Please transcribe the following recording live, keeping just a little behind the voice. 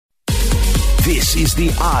This is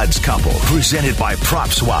The Odds Couple, presented by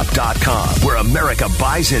PropSwap.com, where America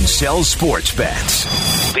buys and sells sports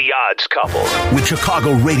bets. The Odds Couple, with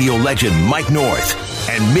Chicago radio legend Mike North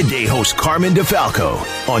and midday host Carmen DeFalco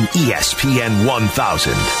on ESPN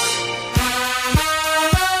 1000.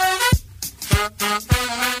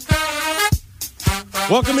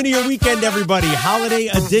 Welcome into your weekend, everybody. Holiday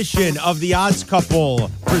edition of The Odds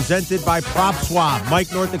Couple, presented by PropSwap.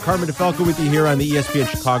 Mike North and Carmen DeFalco with you here on the ESPN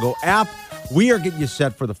Chicago app. We are getting you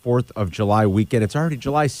set for the 4th of July weekend. It's already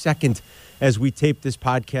July 2nd as we tape this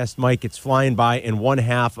podcast, Mike. It's flying by, and one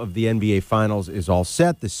half of the NBA Finals is all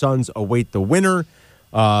set. The Suns await the winner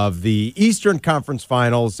of the Eastern Conference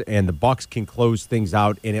Finals, and the Bucks can close things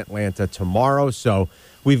out in Atlanta tomorrow. So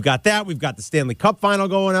we've got that. We've got the Stanley Cup Final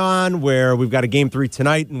going on, where we've got a Game 3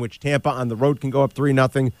 tonight in which Tampa on the road can go up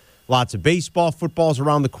 3-0. Lots of baseball, football's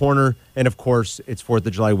around the corner, and, of course, it's 4th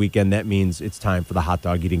of July weekend. That means it's time for the hot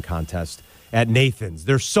dog eating contest at Nathan's.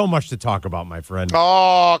 There's so much to talk about, my friend.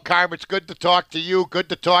 Oh, Carm, it's good to talk to you. Good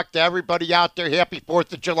to talk to everybody out there. Happy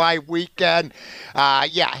 4th of July weekend.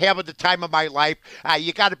 Having the time of my life.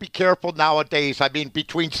 You got to be careful nowadays. I mean,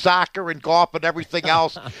 between soccer and golf and everything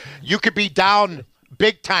else, you could be down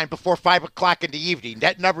big time before 5 o'clock in the evening.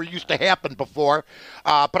 That never used to happen before.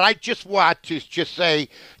 But I just want to just say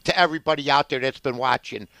to everybody out there that's been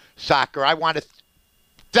watching soccer, I want to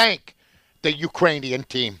thank the Ukrainian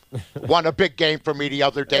team. Won a big game for me the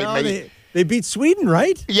other day. Well, they beat Sweden,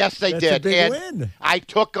 right? Yes, they That's did. A big and win. I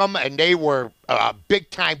took them, and they were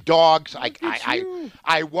big-time dogs.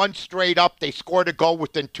 I won straight up. They scored a goal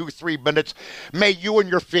within 2-3 minutes. May you and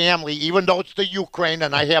your family, even though it's the Ukraine,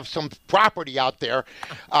 and I have some property out there,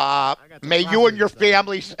 may you and your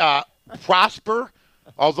families prosper.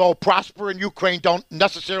 Although prosper and Ukraine don't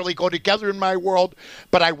necessarily go together in my world,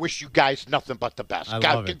 but I wish you guys nothing but the best.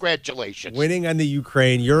 Congratulations. Winning on the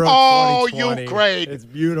Ukraine. Euro 2020. Ukraine. It's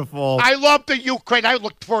beautiful. I love the Ukraine. I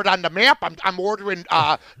looked for it on the map. I'm ordering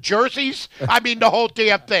jerseys. I mean, the whole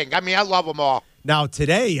damn thing. I mean, I love them all. Now,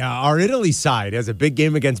 today, our Italy side has a big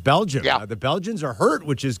game against Belgium. Yeah. The Belgians are hurt,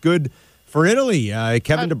 which is good for Italy.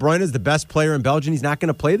 Kevin De Bruyne is the best player in Belgium. He's not going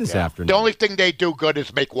to play this afternoon. The only thing they do good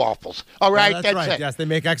is make waffles. All right? That's right. It. Yes, they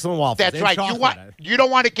make excellent waffles. That's right. You don't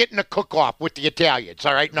want to get in a cook-off with the Italians,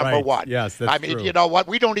 all right, number one. Yes, that's true. true. You know what?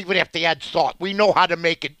 We don't even have to add salt. We know how to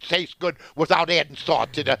make it taste good without adding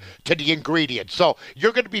salt to the ingredients. So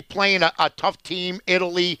you're going to be playing a tough team,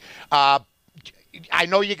 Italy. I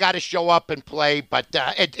know you got to show up and play, but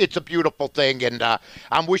it's a beautiful thing, and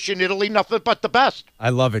I'm wishing Italy nothing but the best. I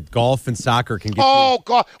love it. Golf and soccer can get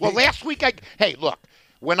God. Well, last week, hey, look,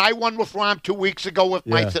 when I won with Rom 2 weeks ago with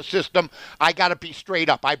my system, I got to be straight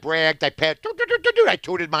up. I bragged. I I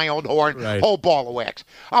tooted my own horn, whole ball of wax.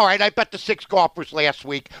 All right, I bet the 6 golfers last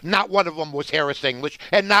week. Not one of them was Harris English,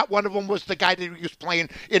 and not one of them was the guy that was playing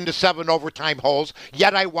in the 7 overtime holes.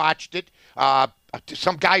 Yet I watched it.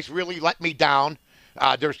 Some guys really let me down.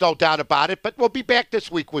 There's no doubt about it. But we'll be back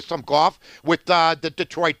this week with some golf with the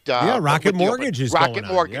Detroit. Rocket Mortgage is going on. Rocket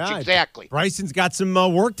Mortgage, exactly. Bryson's got some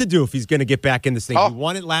work to do if he's going to get back in this thing. He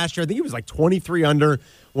won it last year. I think he was like 23 under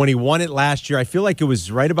when he won it last year. I feel like it was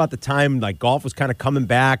right about the time like golf was kind of coming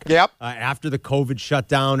back after the COVID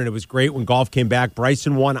shutdown, and it was great when golf came back.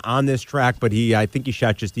 Bryson won on this track, but I think he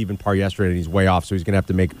shot just even par yesterday, and he's way off, so he's going to have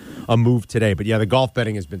to make a move today. But, the golf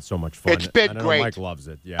betting has been so much fun. It's been great. Mike loves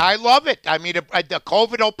it. Yeah, I love it. I mean, the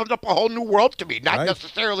COVID opened up a whole new world to me. Not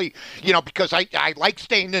necessarily, because I like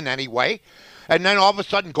staying in anyway. And then all of a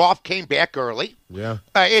sudden, golf came back early. Yeah.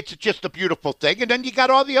 It's just a beautiful thing. And then you got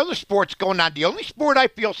all the other sports going on. The only sport I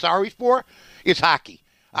feel sorry for is hockey.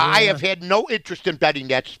 I have had no interest in betting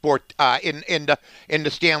that sport in the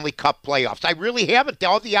Stanley Cup playoffs. I really haven't.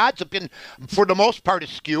 All the odds have been, for the most part,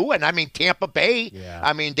 askew. And I mean, Tampa Bay. Yeah.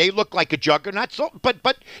 I mean, they look like a juggernaut. So,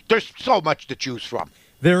 but there's so much to choose from.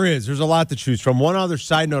 There is. There's a lot to choose from. One other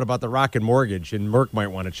side note about the Rocket Mortgage, and Merck might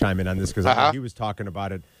want to chime in on this because I know he was talking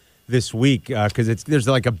about it this week because there's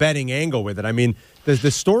like a betting angle with it. I mean, there's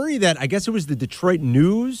the story that I guess it was the Detroit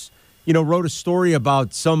News, wrote a story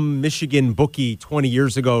about some Michigan bookie 20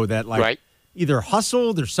 years ago that either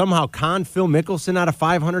hustled or somehow conned Phil Mickelson out of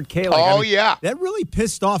 $500K. That really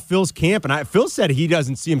pissed off Phil's camp. And Phil said he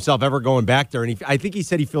doesn't see himself ever going back there. And I think he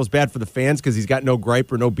said he feels bad for the fans because he's got no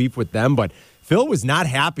gripe or no beef with them. But Phil was not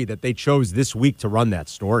happy that they chose this week to run that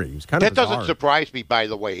story. He was kind of That doesn't surprise me, by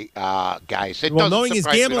the way, guys. Well, knowing his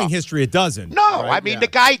gambling history, it doesn't. No, right? I mean the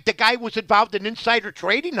guy was involved in insider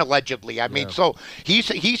trading allegedly. I mean, so he's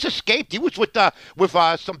escaped. He was with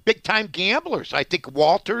some big time gamblers. I think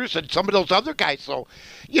Walters and some of those other guys. So,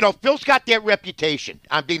 Phil's got that reputation.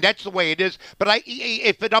 I mean, that's the way it is. But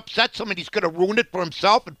if it upsets him and he's going to ruin it for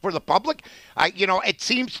himself and for the public, it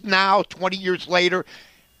seems now 20 years later.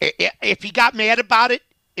 If he got mad about it,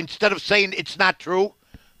 instead of saying it's not true,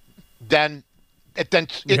 then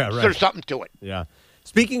there's something to it. Yeah.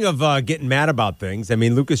 Speaking of getting mad about things, I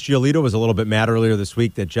mean, Lucas Giolito was a little bit mad earlier this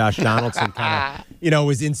week that Josh Donaldson kind of,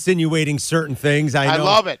 was insinuating certain things. I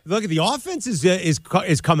love it. Look, the offense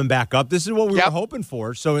is coming back up. This is what we were hoping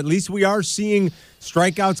for. So at least we are seeing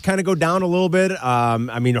strikeouts kind of go down a little bit.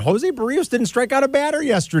 I mean, Jose Barrios didn't strike out a batter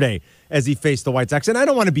yesterday as he faced the White Sox. And I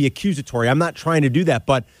don't want to be accusatory. I'm not trying to do that.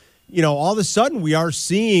 But, all of a sudden we are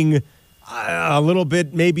seeing a little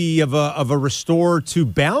bit maybe of a restore to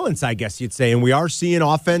balance, I guess you'd say. And we are seeing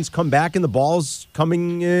offense come back and the ball's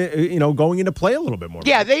coming, going into play a little bit more.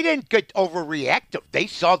 Yeah, they didn't get overreactive. They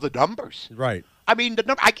saw the numbers. Right. I mean,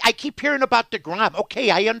 I keep hearing about DeGrom.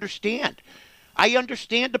 Okay, I understand. I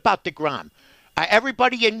understand about DeGrom.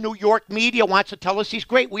 Everybody in New York media wants to tell us he's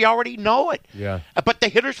great. We already know it. Yeah. But the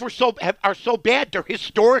hitters are so bad. They're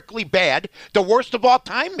historically bad. The worst of all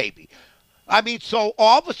time, maybe. I mean, so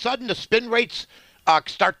all of a sudden the spin rates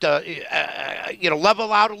start to,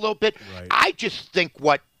 level out a little bit. Right. I just think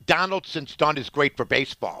what Donaldson's done is great for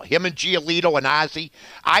baseball. Him and Giolito and Ozzie,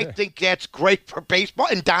 I think that's great for baseball.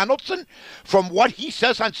 And Donaldson, from what he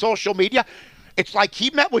says on social media, it's like he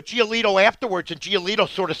met with Giolito afterwards, and Giolito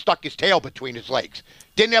sort of stuck his tail between his legs.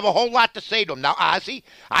 Didn't have a whole lot to say to him. Now, Ozzie,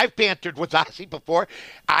 I've bantered with Ozzie before.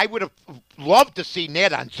 I would have loved to see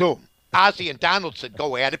Ned on Zoom. Ozzie and Donaldson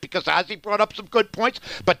go at it because Ozzie brought up some good points,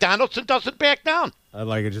 but Donaldson doesn't back down. I'd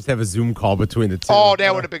like it. Just have a Zoom call between the two. Oh,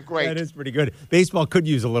 that would have been great. That is pretty good. Baseball could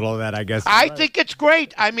use a little of that, I guess. I think it's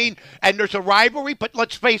great. I mean, and there's a rivalry, but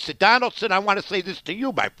let's face it, Donaldson, I want to say this to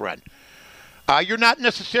you, my friend. You're not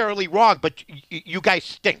necessarily wrong, but you guys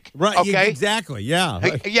stink. Right, okay? Exactly,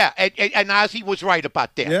 yeah. Yeah, and Ozzie was right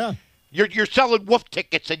about that. Yeah. You're selling wolf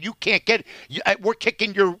tickets, and you can't get – we're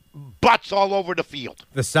kicking your butts all over the field.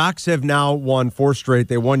 The Sox have now won 4 straight.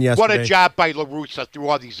 They won yesterday. What a job by La Russa through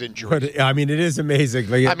all these injuries. But, I mean, it is amazing.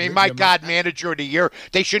 My God, manager of the year.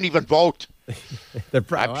 They shouldn't even vote.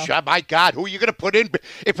 My God, who are you going to put in?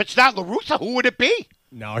 If it's not La Russa, who would it be?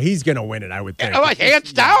 No, he's going to win it, I would think.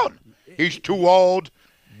 Hands down. He's too old.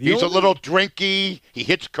 He's a little drinky. He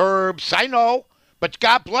hits curbs. I know. But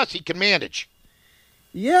God bless, he can manage.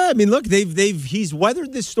 Yeah, I mean, look, he's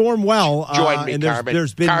weathered this storm well. Join me, and Carmen.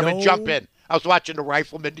 There's been Carmen, jump in. I was watching The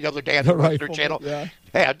Rifleman the other day on the Western Channel. Yeah.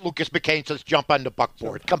 Hey, Lucas McCain says jump on the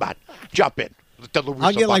buckboard. Come on, jump in.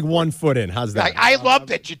 I'll get like 1 foot in. How's that? I love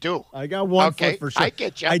that you do. I got 1 foot for sure. I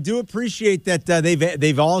get you. I do appreciate that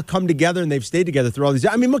they've all come together and they've stayed together through all these.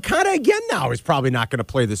 I mean, McConaughey again now is probably not going to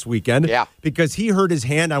play this weekend. Yeah. Because he hurt his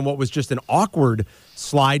hand on what was just an awkward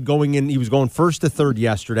slide going in. He was going first to third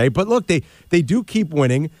yesterday. But look, they do keep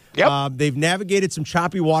winning. Yep. They've navigated some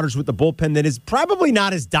choppy waters with the bullpen that is probably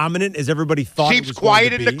not as dominant as everybody thought. Seems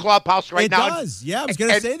quiet in the clubhouse right now. It does. Yeah, I was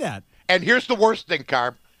going to say that. And here's the worst thing,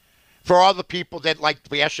 Carb. For all the people that like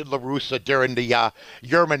bashing La Russa during the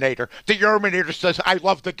Yerminator, the Yerminator says, I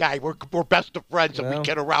love the guy. We're best of friends, and we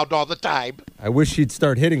get around all the time. I wish he'd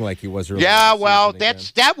start hitting like he was earlier. Yeah, well,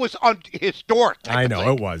 that was historic. I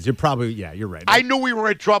know, it was. You're right. I knew we were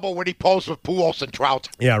in trouble when he posed with Pujols and Trout.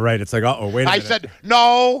 Yeah, right. It's like, wait a minute. I said,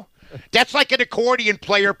 no. That's like an accordion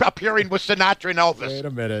player appearing with Sinatra and Elvis. Wait a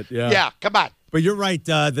minute. Yeah. Yeah, come on. But you're right.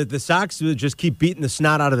 The Sox just keep beating the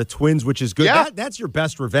snot out of the Twins, which is good. Yeah. That's your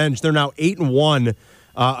best revenge. They're now 8-1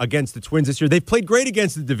 against the Twins this year. They've played great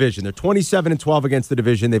against the division. They're 27-12 against the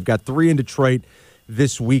division. They've got 3 in Detroit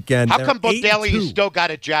this weekend. How come Baldelli still got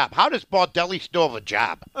a job? How does Baldelli still have a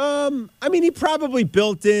job? I mean, he probably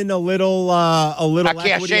built in a little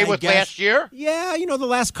cachet with last year. Yeah, the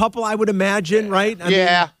last couple, I would imagine, right? I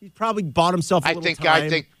mean, he probably bought himself a little time. I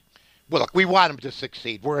think. Well, look, we want him to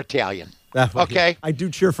succeed. We're Italian. Okay. I do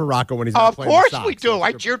cheer for Rocco when he's not playing. Of course the Sox. we do.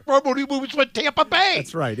 I cheered for him when he was with Tampa Bay.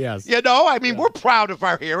 That's right, yes. I mean, we're proud of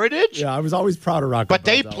our heritage. Yeah, I was always proud of Rocco. But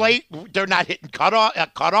they're not hitting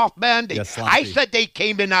cutoff men. I said they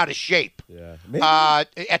came in out of shape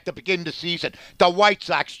at the beginning of the season. The White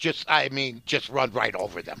Sox just run right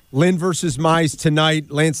over them. Lynn versus Mize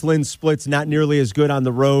tonight. Lance Lynn splits not nearly as good on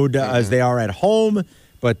the road as they are at home.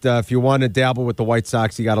 But if you want to dabble with the White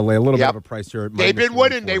Sox, you got to lay a little bit of a price here. They've been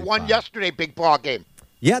winning. They won yesterday, big ball game.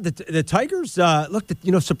 Yeah, the Tigers,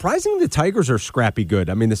 surprisingly, the Tigers are scrappy good.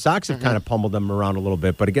 I mean, the Sox have kind of pummeled them around a little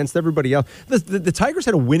bit, but against everybody else, the Tigers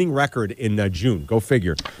had a winning record in June. Go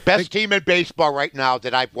figure. Best team in baseball right now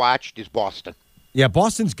that I've watched is Boston. Yeah,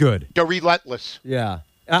 Boston's good. They're relentless. Yeah.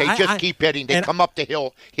 They just keep hitting. They come up the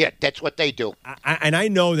hill, hit. That's what they do. And I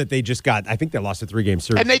know that they just got, I think they lost a 3-game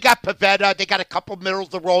series. And they got Pavetta. They got a couple middle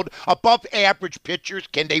of the road, above average pitchers.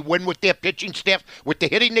 Can they win with their pitching staff? With the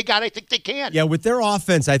hitting they got, I think they can. Yeah, with their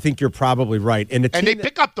offense, I think you're probably right. And they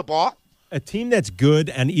pick up the ball. A team that's good,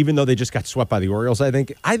 and even though they just got swept by the Orioles, I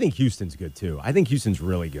think Houston's good too. I think Houston's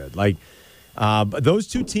really good. But those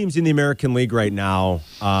two teams in the American League right now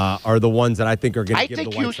are the ones that I think are going to give the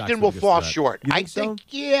White Sox. I think Houston will fall short. You think so?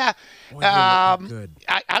 Yeah. Boy, good.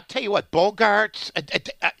 I'll tell you what, Bogarts,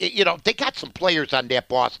 they got some players on that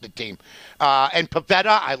Boston team. And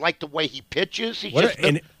Pavetta, I like the way he pitches.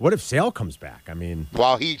 What if Sale comes back? I mean,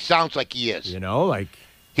 well, he sounds like he is.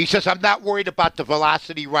 He says, I'm not worried about the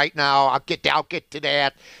velocity right now. I'll get to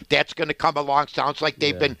that. That's going to come along. Sounds like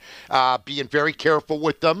they've been being very careful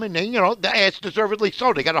with them. And, as deservedly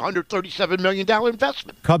so. They got a $137 million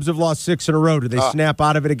investment. Cubs have lost 6 in a row. Did they snap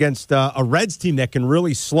out of it against a Reds team that can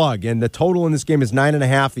really slug? And the total in this game is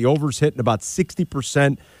 9.5. The over's hitting about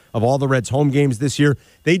 60% of all the Reds' home games this year.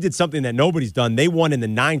 They did something that nobody's done. They won in the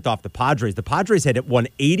 9th off the Padres. The Padres had won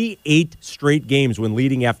 88 straight games when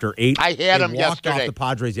leading after 8. I had them yesterday. Off the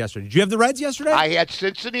Padres yesterday. Did you have the Reds yesterday? I had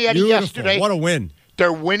Cincinnati yesterday. What a win.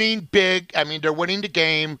 They're winning big. I mean, they're winning the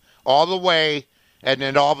game all the way. And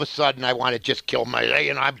then all of a sudden, I want to just kill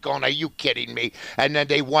I'm going, are you kidding me? And then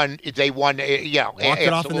they won. Walked it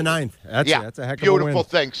off in the 9th. That's a heck of a win. Beautiful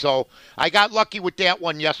thing. So I got lucky with that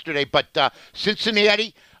one yesterday. But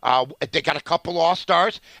Cincinnati, they got a couple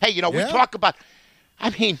All-Stars. Hey, we talk about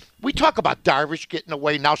Darvish getting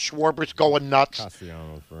away. Now Schwarber's going nuts.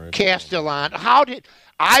 Castellanos, right? Castellanos.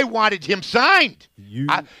 I wanted him signed.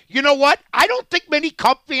 You know what? I don't think many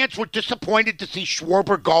Cub fans were disappointed to see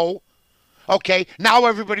Schwarber go. Okay, now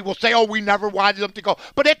everybody will say, we never wanted them to go.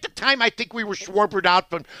 But at the time, I think we were Schwarbered out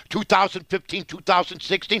from 2015,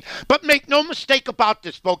 2016. But make no mistake about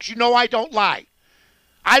this, folks. I don't lie.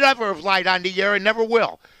 I never have lied on the air and never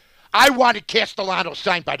will. I wanted Castellanos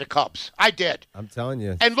signed by the Cubs. I did. I'm telling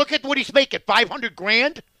you. And look at what he's making,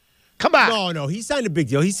 $500,000. Come on. No, he signed a big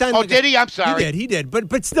deal. He signed. Did he? I'm sorry. He did.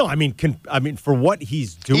 But still, I mean, for what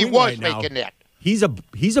he's doing, he was right now, making that. He's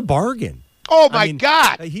a bargain. Oh, my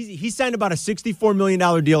God. He signed about a $64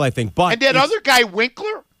 million deal, I think. But and that other guy,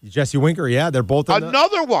 Winkler? Jesse Winker, yeah. They're both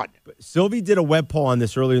another one. Sylvie did a web poll on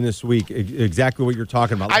this earlier this week, exactly what you're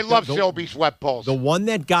talking about. I love Sylvie's web polls. The one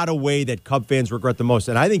that got away that Cub fans regret the most,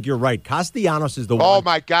 and I think you're right, Castellanos is the one. Oh,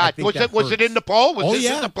 my God. Was it in the poll? In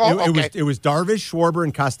the poll? It was Darvish, Schwarber,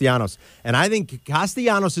 and Castellanos. And I think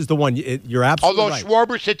Castellanos is the one. You're absolutely right.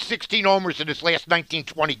 Although Schwarber's hit 16 homers in his last 19,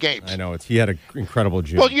 20 games. I know. He had an incredible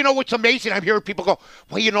June. Well, what's amazing? I'm hearing people go,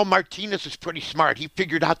 Martinez is pretty smart. He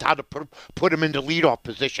figured out how to put him in the leadoff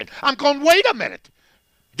position. I'm going, wait a minute.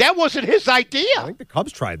 That wasn't his idea. I think the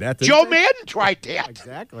Cubs tried that. Joe Madden tried that.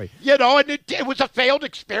 Exactly. And it was a failed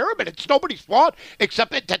experiment. It's nobody's fault,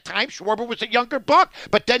 except at that time Schwarber was a younger buck.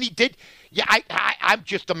 But then he did. Yeah, I'm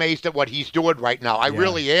just amazed at what he's doing right now. I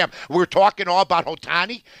really am. We're talking all about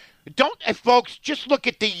Ohtani. Folks, just look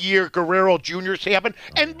at the year Guerrero Jr.'s having,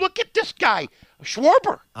 and look at this guy,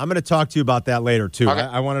 Schwarber. I'm going to talk to you about that later, too. Okay.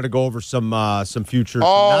 I wanted to go over some futures.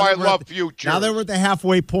 I love futures. Now that we're at the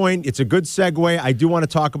halfway point, it's a good segue. I do want to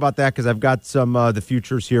talk about that because I've got some the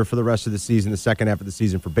futures here for the rest of the season, the second half of the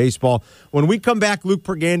season for baseball. When we come back, Luke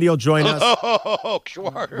Pergande will join us. Oh,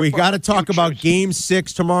 sure. We got to talk about Game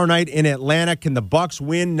 6 tomorrow night in Atlanta. Can the Bucks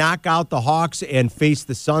win, knock out the Hawks, and face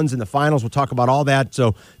the Suns in the finals? We'll talk about all that.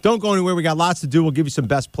 So don't go anywhere. We got lots to do. We'll give you some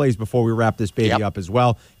best plays before we wrap this baby up as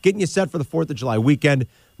well. Getting you set for the 4th of July weekend.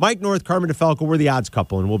 Mike North, Carmen DeFalco, we're the Odds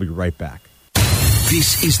Couple, and we'll be right back.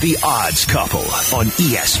 This is the Odds Couple on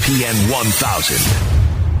ESPN 1000.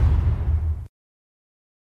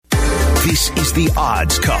 This is the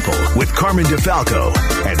Odds Couple with Carmen DeFalco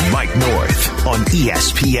and Mike North on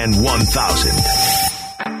ESPN 1000.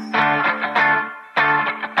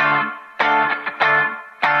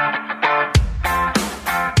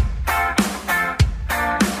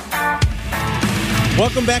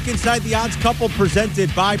 Welcome back inside the Odds Couple,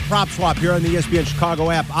 presented by PropSwap here on the ESPN Chicago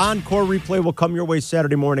app. Encore replay will come your way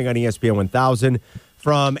Saturday morning on ESPN 1000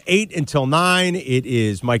 from 8 until 9. It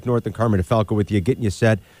is Mike North and Carmen DeFalco with you, getting you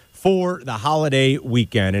set for the holiday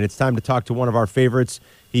weekend. And it's time to talk to one of our favorites.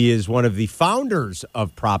 He is one of the founders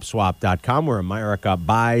of PropSwap.com, where America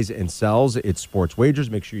buys and sells its sports wagers.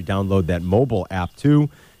 Make sure you download that mobile app, too.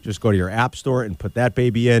 Just go to your app store and put that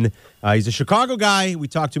baby in. He's a Chicago guy. We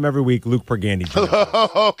talk to him every week. Luke Pergande.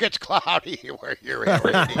 Oh, it's cloudy where you're at.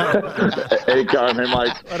 Hey, Carmen. Hey,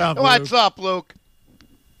 Mike. What's up, Luke?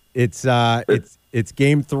 It's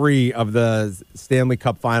Game 3 of the Stanley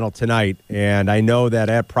Cup Final tonight, and I know that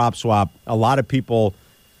at PropSwap, a lot of people,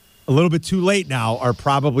 a little bit too late now, are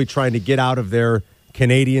probably trying to get out of their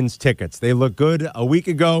Canadiens tickets. They look good a week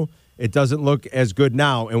ago. It doesn't look as good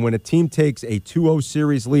now. And when a team takes a 2-0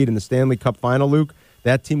 series lead in the Stanley Cup Final, Luke,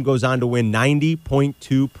 that team goes on to win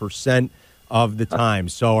 90.2% of the time.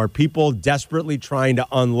 So are people desperately trying to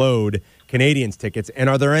unload Canadiens tickets, and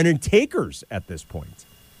are there any takers at this point?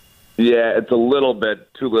 Yeah, it's a little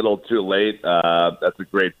bit too little, too late. That's a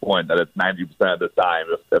great point, that it's 90% of the time.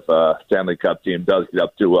 If a Stanley Cup team does get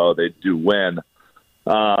up 2-0, they do win.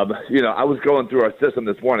 I was going through our system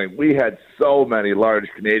this morning. We had so many large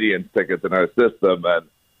Canadian tickets in our system, and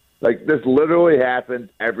this literally happens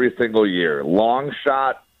every single year. Long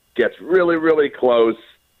shot gets really, really close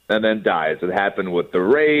and then dies. It happened with the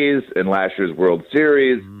Rays in last year's World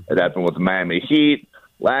Series. It happened with the Miami Heat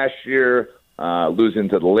last year, losing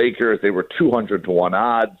to the Lakers. They were 200-1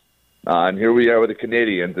 odds. And here we are with the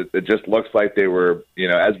Canadians. It just looks like they were,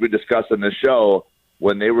 as we discussed in the show,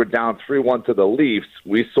 when they were down 3-1 to the Leafs,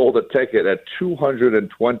 we sold a ticket at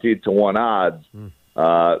 220-1 odds.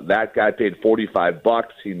 That guy paid $45.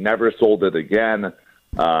 He never sold it again.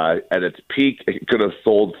 At its peak, it could have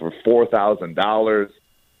sold for $4,000.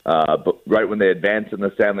 But right when they advanced in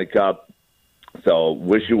the Stanley Cup, so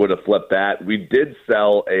wish you would have flipped that. We did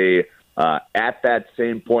sell at that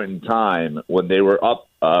same point in time when they were up,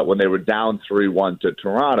 when they were down 3-1 to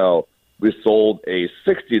Toronto. We sold a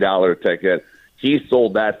 $60 ticket. He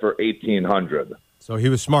sold that for $1,800. So he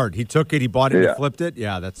was smart. He took it, he bought it, and flipped it.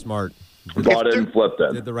 Yeah, that's smart. Bought it and flipped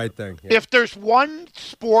it. Did the right thing. Yeah. If there's one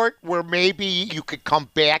sport where maybe you could come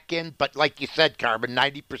back in, but like you said, Carmen,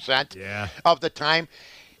 90% of the time,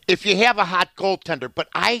 if you have a hot goaltender. But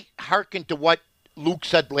I hearken to what Luke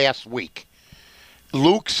said last week.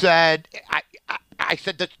 Luke said, I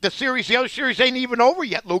said the other series ain't even over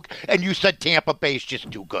yet, Luke, and you said Tampa Bay's just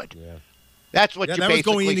too good. Yeah. That's what you basically said. That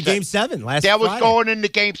was going into Game 7 last That Friday. was going into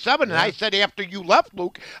Game 7, and I said after you left,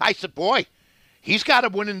 Luke, I said, boy, he's got to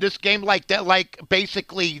win in this game like that. Like,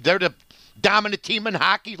 basically, they're the dominant team in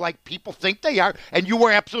hockey like people think they are, and you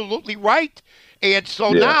were absolutely right. And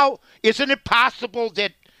so now, isn't it possible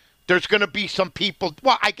that there's going to be some people –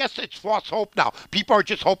 well, I guess it's false hope now. People are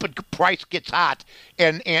just hoping Price gets hot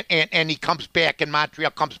and he comes back and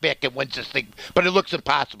Montreal comes back and wins this thing. But it looks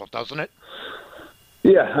impossible, doesn't it?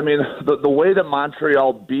 Yeah, I mean, the way that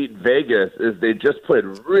Montreal beat Vegas is they just played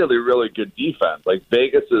really, really good defense. Like,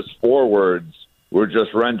 Vegas's forwards were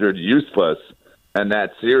just rendered useless in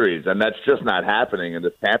that series, and that's just not happening in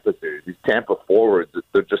this Tampa series. These Tampa forwards,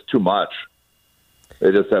 they're just too much.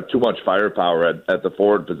 They just have too much firepower at the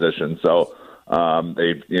forward position. So,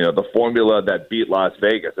 the formula that beat Las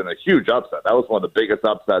Vegas in a huge upset. That was one of the biggest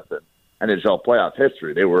upsets in NHL playoff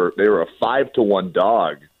history. They were a 5-1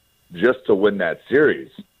 dog just to win that series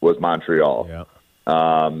was Montreal. Yeah.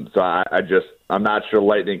 So I'm not sure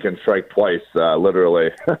Lightning can strike twice,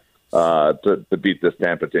 literally, to beat this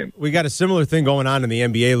Tampa team. We got a similar thing going on in the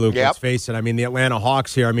NBA, Luke. Let's face it. I mean, the Atlanta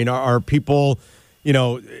Hawks here. I mean, are people,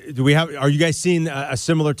 are you guys seeing a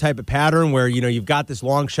similar type of pattern where, you've got this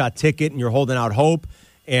long shot ticket and you're holding out hope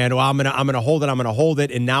and I'm gonna hold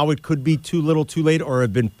it, and now it could be too little, too late, or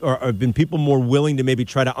have been people more willing to maybe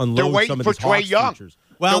try to unload some of these Hawks futures?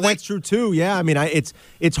 Well, that's true too. Yeah, I mean,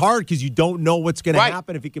 it's hard because you don't know what's going to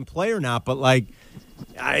happen if he can play or not. But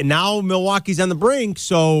now Milwaukee's on the brink,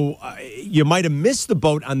 so you might have missed the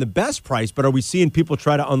boat on the best price. But are we seeing people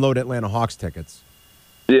try to unload Atlanta Hawks tickets?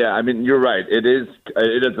 Yeah, I mean, you're right. It is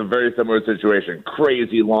a very similar situation.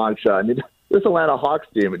 Crazy long shot. I mean, this Atlanta Hawks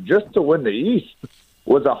team, just to win the East,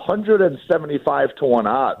 was 175-1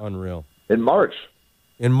 odds. Unreal. In March.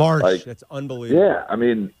 That's unbelievable. Yeah, I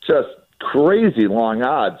mean, just crazy long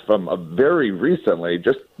odds from a very recently,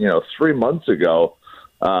 just 3 months ago.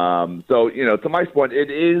 So to Mike's point,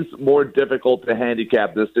 it is more difficult to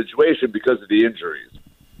handicap this situation because of the injuries,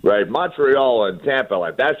 right? Montreal and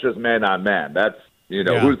Tampa, that's just man on man. That's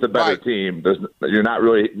who's the better team. You're not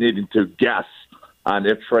really needing to guess on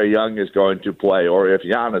if Trae Young is going to play or if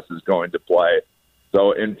Giannis is going to play.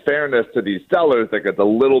 So in fairness to these sellers, it's a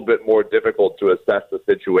little bit more difficult to assess the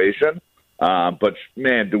situation. But,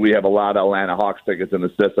 man, do we have a lot of Atlanta Hawks tickets in the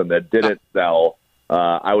system that didn't sell.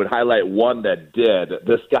 I would highlight one that did.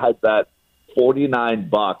 This guy bet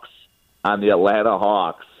 $49 on the Atlanta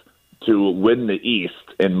Hawks to win the East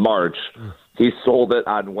in March. He sold it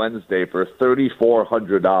on Wednesday for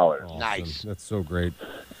 $3,400. Nice. That's so great.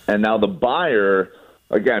 And now the buyer,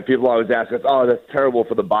 again, people always ask us, oh, that's terrible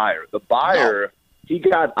for the buyer. The buyer, he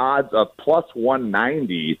got odds of plus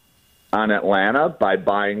 190 on Atlanta by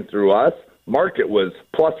buying through us. Market was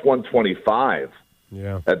plus 125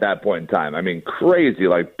 at that point in time. I mean, crazy,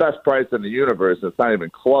 like best price in the universe. It's not even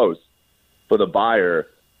close for the buyer.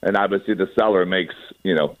 And obviously the seller makes,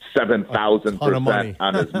 7,000%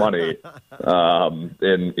 on his money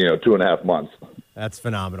in, 2.5 months. That's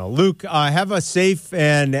phenomenal. Luke, have a safe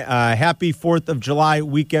and happy 4th of July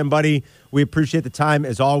weekend, buddy. We appreciate the time.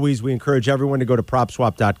 As always, we encourage everyone to go to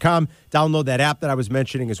PropSwap.com. Download that app that I was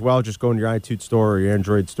mentioning as well. Just go into your iTunes store or your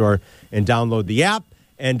Android store and download the app.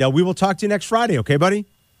 And we will talk to you next Friday. Okay, buddy?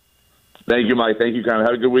 Thank you, Mike. Thank you, Connor.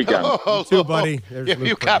 Have a good weekend. You too, buddy. If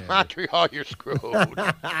you got Montreal, you're screwed.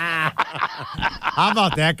 How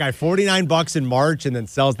about that guy? $49 in March and then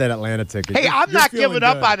sells that Atlanta ticket. Hey, I'm not giving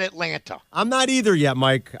up on Atlanta. I'm not either yet,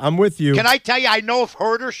 Mike. I'm with you. Can I tell you, I know if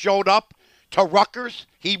Herter showed up to Rutgers,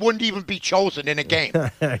 he wouldn't even be chosen in a game.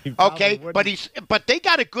 Okay? But they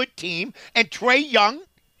got a good team, and Trey Young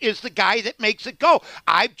is the guy that makes it go.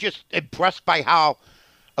 I'm just impressed by how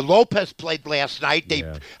Lopez played last night.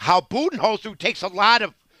 How Budenholzer, who takes a lot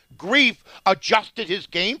of grief, adjusted his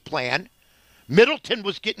game plan. Middleton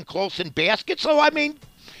was getting close in baskets. So, I mean,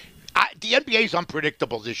 the NBA is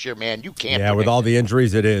unpredictable this year, man. You can't. Yeah, with all the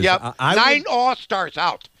injuries, it is. Yep. 9 All-Stars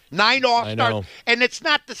out. 9 All-Stars. And it's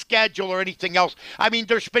not the schedule or anything else. I mean,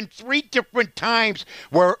 there's been 3 different times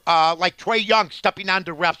where, like Trey Young stepping on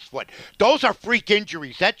the ref's foot. Those are freak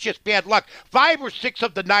injuries. That's just bad luck. 5 or 6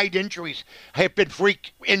 of the 9 injuries have been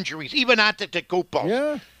freak injuries, even Antetokounmpo.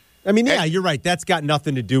 Yeah. I mean, you're right. That's got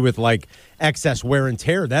nothing to do with, like, excess wear and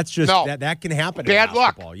tear. That's just that can happen in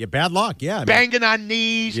basketball. Luck. Yeah, bad luck, yeah. Banging on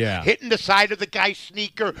knees, hitting the side of the guy's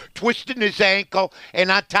sneaker, twisting his ankle,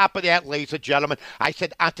 and on top of that, ladies and gentlemen, I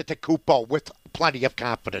said Antetokounmpo with plenty of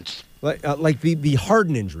confidence. Like the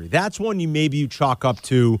Harden injury. That's one you chalk up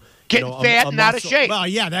to getting fat and out of shape. Well,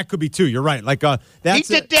 yeah, that could be too. You're right. Like he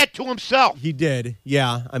did that to himself. He did.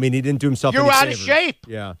 Yeah. I mean, he didn't do himself. You're any out favors. of shape.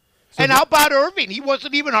 Yeah. So how about Irving? He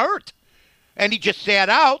wasn't even hurt, and he just sat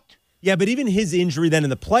out. Yeah, but even his injury then in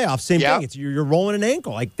the playoffs, same thing. It's you're rolling an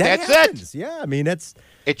ankle. Like that's happens. It. Yeah, I mean it's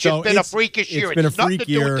just been a freakish year. It's nothing to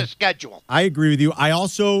do with the schedule. I agree with you. I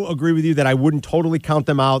also agree with you that I wouldn't totally count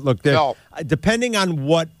them out. Look, depending on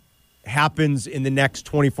what happens in the next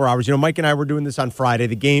 24 hours. Mike and I were doing this on Friday.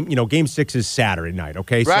 The game, Game 6 is Saturday night.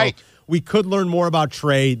 Okay, right. So we could learn more about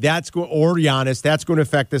Trey. Or Giannis. That's going to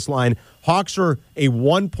affect this line. Hawks are a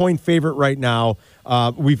 1-point favorite right now.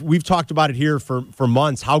 We've talked about it here for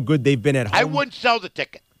months. How good they've been at home. I wouldn't sell the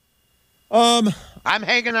ticket. I'm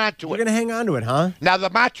hanging on to it. You're going to hang on to it, huh? Now the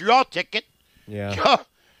Montreal ticket. Yeah.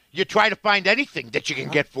 You try to find anything that you can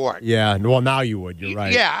get for it. Yeah. Well, now you would. You're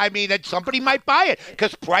right. Yeah. I mean, somebody might buy it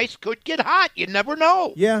because price could get hot. You never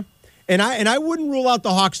know. Yeah. And I wouldn't rule out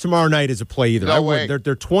the Hawks tomorrow night as a play either. No way. They're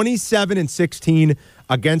 27-16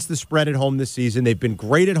 against the spread at home this season. They've been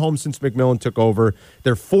great at home since McMillan took over.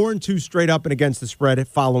 They're 4-2 straight up and against the spread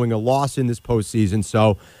following a loss in this postseason.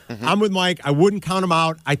 So I'm with Mike. I wouldn't count them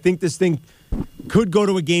out. I think this thing could go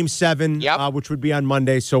to a Game 7, which would be on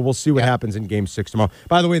Monday. So we'll see what happens in Game 6 tomorrow.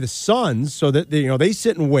 By the way, the Suns, so that they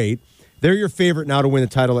sit and wait. They're your favorite now to win the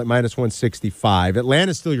title at -165.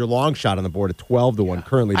 Atlanta's still your long shot on the board at 12-1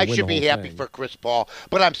 currently. I should be happy for Chris Paul,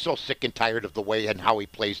 but I'm so sick and tired of the way and how he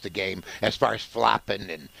plays the game as far as flopping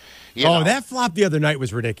and. That flop the other night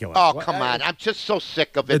was ridiculous. Oh, come on. I'm just so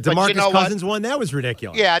sick of it. The DeMarcus Cousins one, that was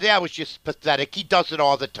ridiculous. Yeah, that was just pathetic. He does it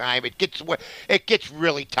all the time. It gets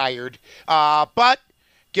really tired. But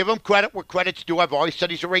give him credit where credit's due. I've always said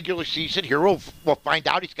he's a regular season hero. We'll find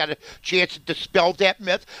out. He's got a chance to dispel that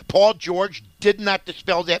myth. Paul George did not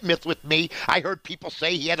dispel that myth with me. I heard people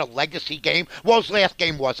say he had a legacy game. Well, his last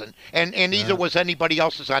game wasn't. And neither was anybody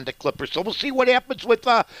else's on the Clippers. So we'll see what happens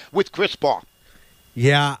with Chris Paul.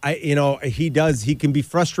 Yeah, he does. He can be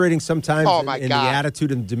frustrating sometimes in the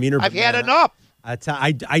attitude and demeanor. I've had enough.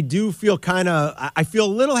 I do feel I feel a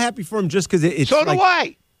little happy for him just because it's so do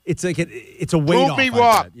I. It's like it's a weight off. Prove me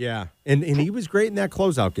wrong. Yeah, and he was great in that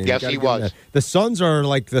closeout game. Yes, he was. The Suns are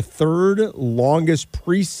like the 3rd longest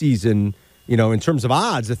preseason. In terms of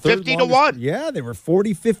odds, the 3rd 50-1. Yeah, they were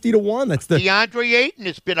 40-50-1. That's the DeAndre Ayton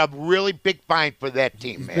has been a really big find for that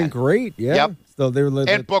team, man. Been great. Yeah. Yep. So they were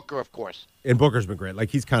and Booker, of course. And Booker's been great. Like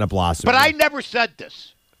he's kind of blossomed. But I never said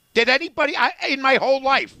this. Did anybody in my whole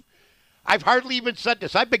life? I've hardly even said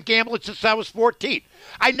this. I've been gambling since I was 14.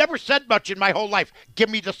 I never said much in my whole life. Give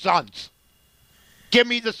me the Suns. Give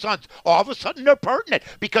me the Suns. All of a sudden, they're pertinent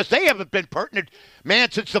because they haven't been pertinent, man,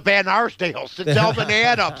 since the Van Arsdale, since Elvin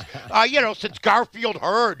Adams, since Garfield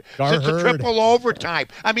Hurd, since the triple overtime.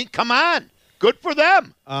 I mean, come on. Good for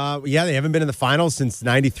them. They haven't been in the finals since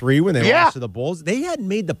 '93 when they lost to the Bulls. They hadn't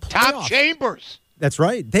made the playoffs. Tom Chambers. That's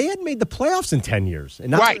right. They hadn't made the playoffs in 10 years.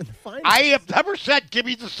 And not in the finals. I have never said give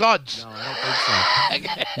me the Suns. No, I don't think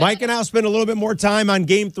so. Mike and I'll spend a little bit more time on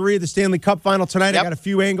Game 3 of the Stanley Cup Final tonight. I got a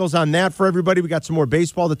few angles on that for everybody. We got some more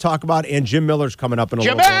baseball to talk about, and Jim Miller's coming up in a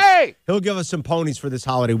little bit. He'll give us some ponies for this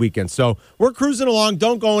holiday weekend. So we're cruising along.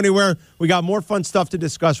 Don't go anywhere. We got more fun stuff to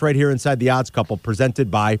discuss right here inside The Odds Couple,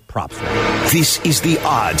 presented by PropSwap. This is The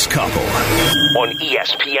Odds Couple on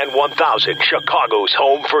ESPN 1000, Chicago's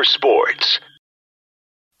home for sports.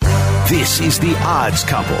 This is The Odds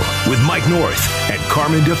Couple with Mike North and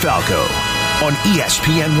Carmen DeFalco on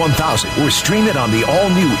ESPN 1000 or stream it on the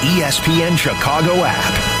all-new ESPN Chicago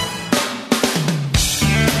app.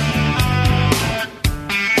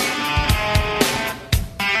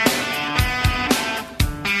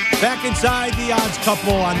 Back inside The Odds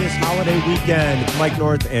Couple on this holiday weekend. It's Mike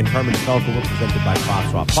North and Carmen DeFalco. We're presented by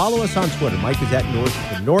PropSwap. Follow us on Twitter. Mike is at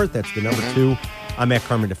North. That's the number 2. I'm at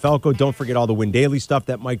Carmen DeFalco. Don't forget all the Win Daily stuff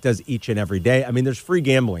that Mike does each and every day. I mean, there's free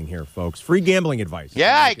gambling here, folks. Free gambling advice.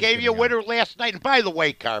 Yeah, I gave you a winner last night. And by the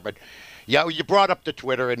way, Carmen, you brought up the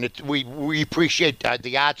Twitter, and we appreciate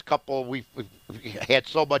the Odds Couple. We've had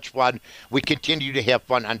so much fun. We continue to have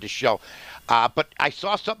fun on the show. But I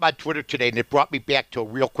saw something on Twitter today, and it brought me back to a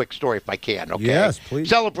real quick story, if I can. Okay? Yes, please.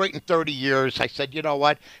 Celebrating 30 years. I said, you know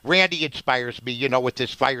what? Randy inspires me, with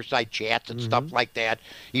his fireside chats and stuff like that.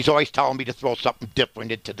 He's always telling me to throw something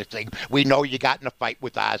different into the thing. We know you got in a fight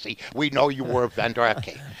with Ozzy. We know you were a vendor.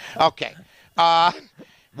 Okay.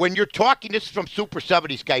 When you're talking, this is from Super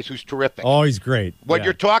 70s, guys, who's terrific. Oh, he's great. When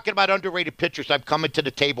you're talking about underrated pitchers, I'm coming to the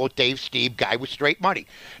table with Dave Steve, guy with straight money.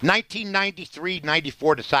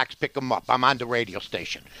 1993-94, the Sox pick him up. I'm on the radio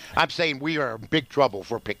station. I'm saying we are in big trouble if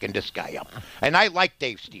we're picking this guy up. And I like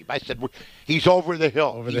Dave Steve. I said, he's over the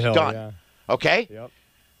hill. He's done. Yeah. Okay? Yep.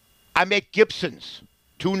 I'm at Gibson's.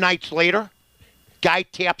 2 nights later, guy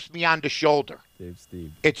taps me on the shoulder. Dave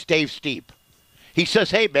Steve. It's Dave Steve. He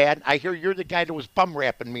says, hey, man, I hear you're the guy that was bum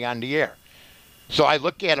rapping me on the air. So I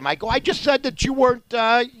look at him. I go, I just said that you weren't,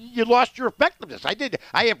 you lost your effectiveness. I did.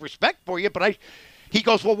 I have respect for you, but he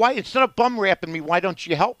goes, well, why, instead of bum rapping me, why don't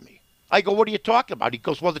you help me? I go, what are you talking about? He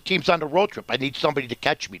goes, well, the team's on a road trip. I need somebody to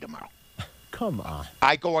catch me tomorrow. Come on.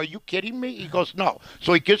 I go, are you kidding me? He goes, no.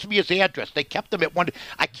 So he gives me his address. They kept him at one.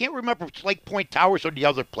 I can't remember if it's Lake Point Towers or the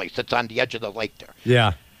other place that's on the edge of the lake there.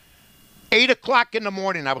 Yeah. 8 o'clock in the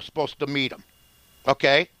morning, I was supposed to meet him.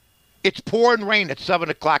 Okay? It's pouring rain at 7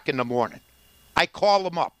 o'clock in the morning. I call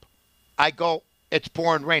him up. I go, it's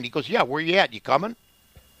pouring rain. He goes, yeah, where you at? You coming?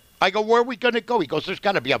 I go, where are we going to go? He goes, there's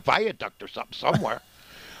got to be a viaduct or something somewhere.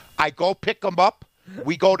 I go pick him up.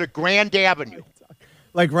 We go to Grand Avenue.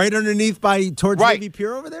 Like right underneath towards Navy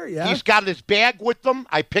Pier over there? Yeah. He's got his bag with him.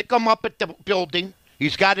 I pick him up at the building.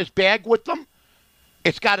 He's got his bag with him.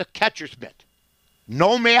 It's got a catcher's mitt.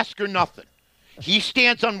 No mask or nothing. He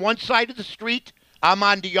stands on one side of the street. I'm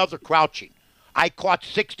on the other crouching. I caught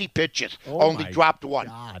 60 pitches, only dropped one.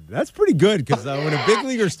 God, that's pretty good because when a big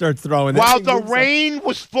leaguer starts throwing. While the rain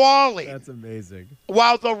was falling. That's amazing.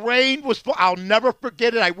 While the rain was falling. I'll never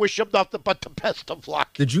forget it. I wish him nothing but the best of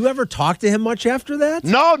luck. Did you ever talk to him much after that?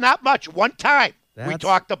 No, not much. One time we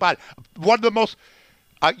talked about it. One of the most,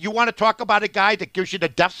 you want to talk about a guy that gives you the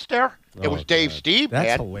death stare? It was Dave Steve, man.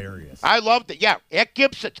 That's hilarious. I loved it. Yeah, at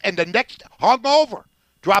Gibson's. And the next, hung over,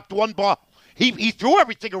 dropped one ball. He threw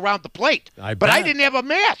everything around the plate, but I didn't have a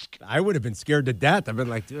mask. I would have been scared to death. I've been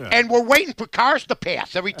like, dude. And we're waiting for cars to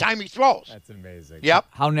pass every time he throws. That's amazing. Yep.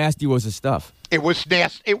 How nasty was the stuff? It was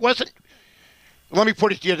nasty. It wasn't. Let me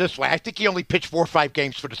put it to you this way. I think he only pitched 4 or 5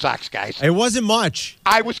 games for the Sox, guys. It wasn't much.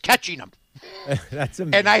 I was catching him. That's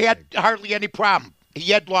amazing. And I had hardly any problem.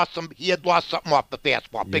 He had lost something off the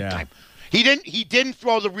fastball big time. He didn't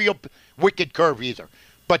throw the real wicked curve either.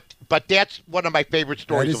 But that's one of my favorite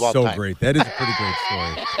stories of all time. That is so great. That is a pretty great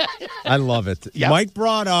story. I love it. Yep. Mike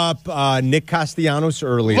brought up Nick Castellanos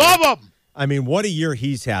earlier. Love him. I mean, what a year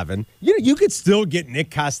he's having. You could still get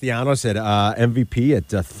Nick Castellanos at MVP at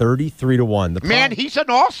 33-1. Man, he's an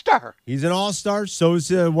all-star. He's an all-star. So is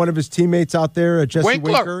one of his teammates out there, Jesse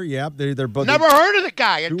Winker. Yep, they're both. Never heard of the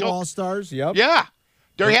guy. Two all-stars. Yep. Yeah.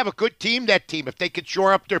 They have a good team, that team, if they could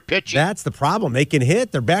shore up their pitching. That's the problem. They can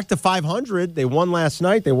hit. They're back to 500. They won last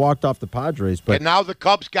night. They walked off the Padres. And now the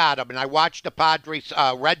Cubs got them. And I watched the Padres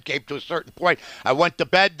Red game to a certain point. I went to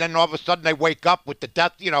bed, then all of a sudden I wake up with the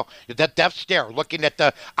death stare, looking at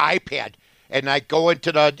the iPad. And I go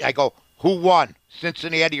I go, who won?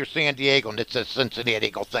 Cincinnati or San Diego, and it says Cincinnati. I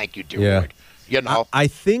go, thank you, dear Lord. You know, I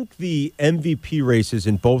think the MVP races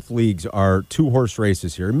in both leagues are two-horse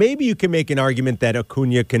races here. Maybe you can make an argument that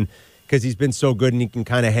Acuna can, because he's been so good and he can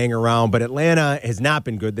kind of hang around, but Atlanta has not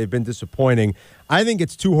been good. They've been disappointing. I think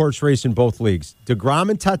it's two-horse race in both leagues. DeGrom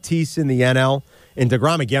and Tatis in the NL, and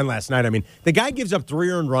DeGrom again last night. I mean, the guy gives up 3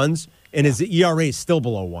 earned runs, and his ERA is still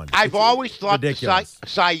below 1. I've always thought ridiculous.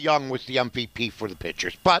 Cy Young was the MVP for the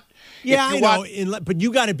pitchers, but yeah, I know. But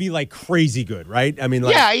you got to be like crazy good, right? I mean,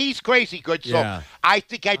 yeah, he's crazy good. So I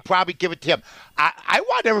think I'd probably give it to him. I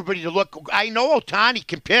want everybody to look. I know Ohtani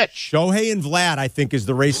can pitch. Shohei and Vlad, I think, is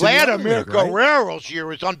the race. Vladimir Guerrero's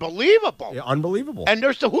year is unbelievable. Yeah, unbelievable. And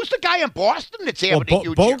who's the guy in Boston that's having a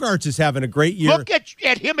huge year? Bogarts is having a great year. Look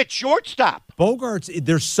at him at shortstop. Bogarts,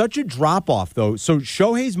 there's such a drop-off, though. So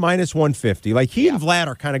Shohei's minus 150. Like, he and Vlad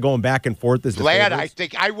are kind of going back and forth as the favorites. I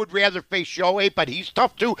think I would rather face Shohei, but he's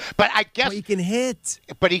tough, too. But I guess... Well, he can hit.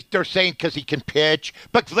 But they're saying because he can pitch.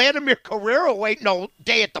 But Vladimir Guerrero ain't no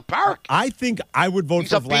day at the park. I think I would vote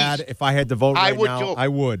for Vlad if I had to vote right now. Too. I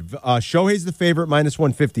would. Shohei's the favorite, minus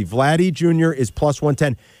 150. Vladdy Jr. is plus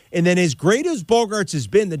 110. And then as great as Bogarts has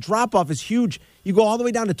been, the drop-off is huge. You go all the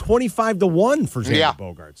way down to 25-1 for Xander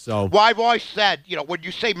Bogaerts. So, well, I've always said, when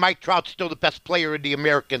you say Mike Trout's still the best player in the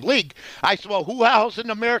American League, I said, well, who else in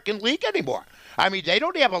the American League anymore? I mean, they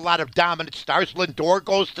don't have a lot of dominant stars. Lindor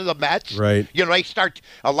goes to the Mets. Right. They start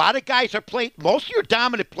 – a lot of guys are playing – most of your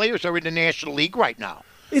dominant players are in the National League right now.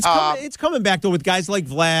 It's coming back, though, with guys like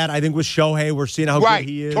Vlad. I think with Shohei, we're seeing how good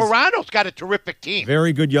he is. Toronto's got a terrific team.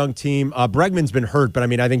 Very good young team. Bregman's been hurt, but, I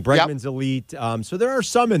mean, I think Bregman's elite. So there are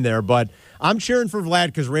some in there, but I'm cheering for Vlad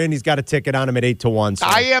because Randy's got a ticket on him at 8-1. So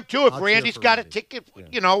I am, too. If Randy's got a ticket,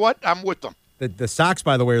 you know what? I'm with them. The Sox,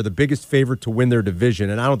 by the way, are the biggest favorite to win their division,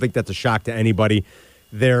 and I don't think that's a shock to anybody.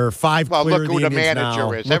 They're 5 clear look who the Indians manager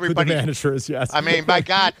now. is. Look who the manager is, yes. I mean, my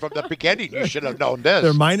God, from the beginning, you should have known this.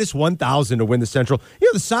 They're minus 1,000 to win the Central.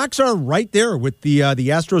 The Sox are right there with the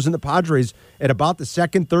Astros and the Padres at about the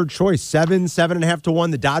second, third choice. 7.5 to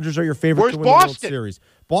 1. The Dodgers are your favorite to win the World Series.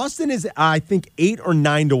 Boston is, I think, 8 or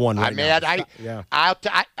 9 to 1 right now.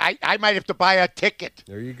 I might have to buy a ticket.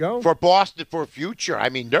 There you go. For Boston for a future. I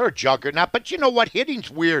mean, they're a juggernaut. But you know what?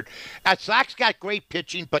 Hitting's weird. Sox got great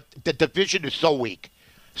pitching, but the division is so weak.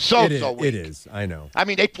 So weak. It is. I know. I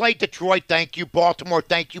mean, they played Detroit, thank you. Baltimore,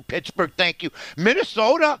 thank you. Pittsburgh, thank you.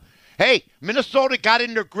 Minnesota got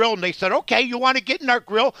in their grill, and they said, okay, you want to get in our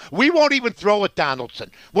grill? We won't even throw at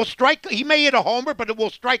Donaldson. We'll strike. He may hit a homer, but we'll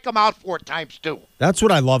strike him out 4 times, too. That's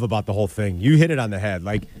what I love about the whole thing. You hit it on the head.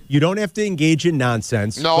 Like, you don't have to engage in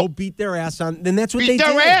nonsense. No. Go beat their ass on. Then that's what they did.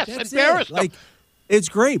 Beat their ass. Embarrass them. Like, it's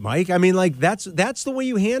great, Mike. I mean, like, that's the way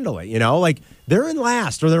you handle it, Like, they're in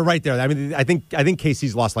last, or they're right there. I mean, I think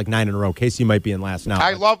Casey's lost like 9 in a row. Casey might be in last now.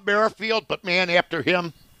 I love Merrifield, but, man, after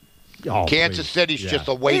him, Kansas City's just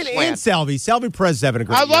a wasteland. And Salvi Perez is having a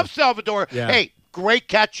great year. I love Salvador. Yeah. Hey, great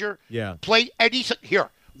catcher. Yeah. And he's here.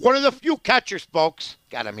 One of the few catchers, folks.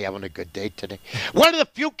 God, I'm having a good day today. One of the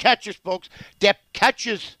few catchers, folks, that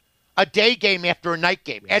catches a day game after a night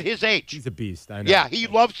game at his age. He's a beast, I know. Yeah, he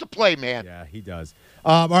loves to play, man. Yeah, he does.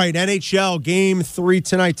 All right, NHL, Game 3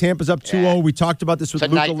 tonight. Tampa's up 2-0. We talked about this with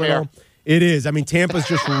Luca Little. It is. I mean, Tampa's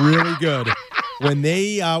just really good. When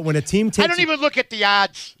a team takes... I don't even look at the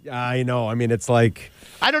odds. I know. I mean, it's like...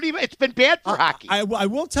 It's been bad for hockey. I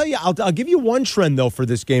will tell you, I'll give you one trend, though, for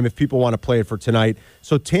this game if people want to play it for tonight.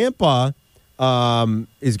 So Tampa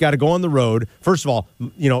is got to go on the road. First of all,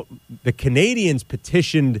 the Canadians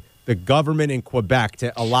petitioned the government in Quebec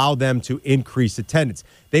to allow them to increase attendance.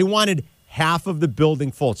 They wanted half of the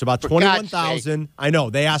building full. It's about 21,000. I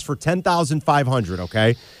know. They asked for 10,500,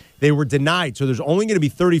 okay? They were denied, so there's only going to be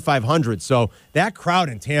 3,500. So that crowd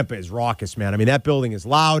in Tampa is raucous, man. I mean, that building is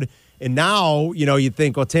loud. And now, you'd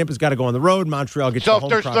think, well, Tampa's got to go on the road. Montreal gets the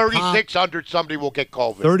home crowd. So if there's 3,600, somebody will get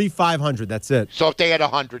COVID. 3,500, that's it. So if they had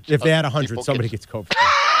 100. If they had 100, somebody gets COVID.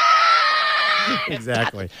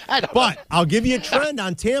 Exactly. But I'll give you a trend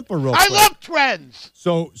on Tampa real quick. I love trends.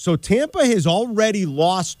 So Tampa has already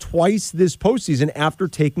lost twice this postseason after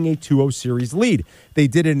taking a 2-0 series lead. They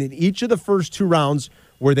did it in each of the first 2 rounds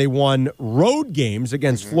where they won road games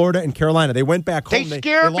against Florida and Carolina. They went back home.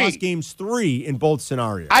 They lost games 3 in both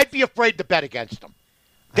scenarios. I'd be afraid to bet against them.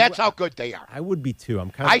 That's how good they are. I would be too.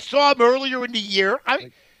 I saw them earlier in the year.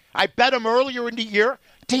 I bet them earlier in the year.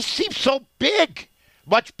 They seem so big.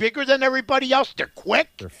 Much bigger than everybody else. They're quick.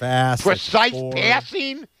 They're fast. Precise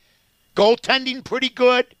passing. Goaltending pretty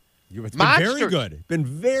good. It's been very good. Been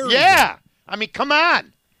very good. Yeah. I mean, come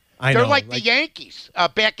on. They're know, like the Yankees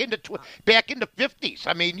back in the 50s.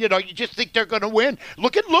 I mean, you just think they're going to win.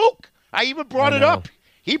 Look at Luke. I even brought it up.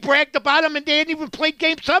 He bragged about them, and they hadn't even played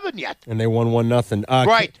Game 7 yet. And they won 1-0.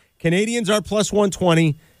 Right. Canadians are plus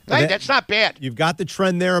 120. Hey, that's not bad. You've got the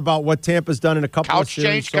trend there about what Tampa's done in a couple of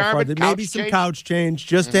series so far. Maybe some couch change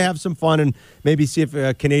just to have some fun and maybe see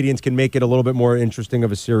if Canadians can make it a little bit more interesting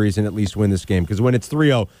of a series and at least win this game. Because when it's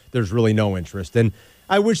 3-0, there's really no interest. And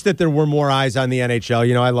I wish that there were more eyes on the NHL.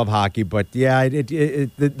 You know, I love hockey, but yeah,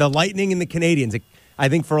 the Lightning and the Canadians, I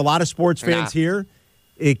think for a lot of sports fans here,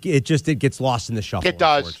 it gets lost in the shuffle. It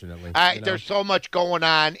does. Unfortunately. There's so much going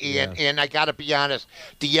on, and I got to be honest,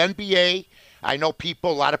 the NBA. I know a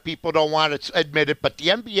lot of people don't want to admit it, but the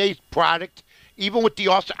NBA product, even with the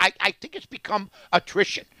All-Star, I think it's become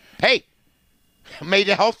attrition. Hey, may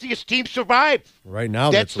the healthiest team survive. Right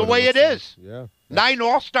now, that's the way it is. Yeah. 9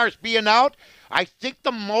 All-Stars being out. I think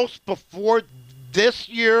the most before this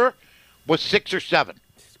year was 6 or 7.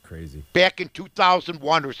 It's crazy. Back in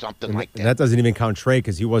 2001 or something like that. And that doesn't even count Trey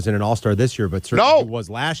because he wasn't an All-Star this year, but certainly he was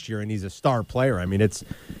last year, and he's a star player. I mean,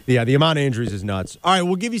 the amount of injuries is nuts. All right,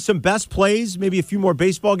 we'll give you some best plays, maybe a few more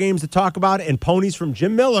baseball games to talk about, and ponies from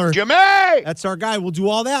Jim Miller. Jimmy! That's our guy. We'll do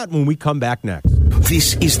all that when we come back next.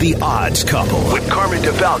 This is The Odds Couple with Carmen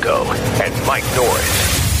DeFalco and Mike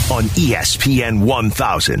North on ESPN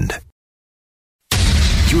 1000.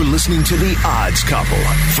 You're listening to The Odds Couple,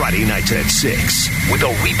 Friday nights at 6, with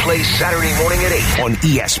a replay Saturday morning at 8 on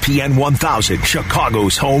ESPN 1000,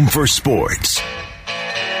 Chicago's home for sports.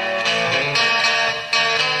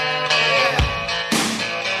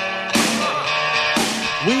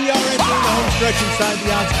 We are entering the home stretch inside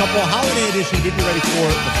The Odds Couple holiday edition. Get you ready for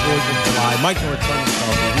the 4th of July. Mike North, Carmen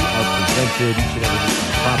DeFalco. We are presented each and every week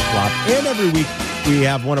by PropSwap. And every week we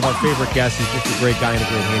have one of our favorite guests. He's just a great guy and a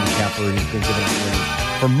great handicapper, and he's been giving out winners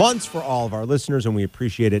for months for all of our listeners, and we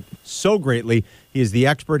appreciate it so greatly. He is the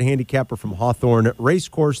expert handicapper from Hawthorne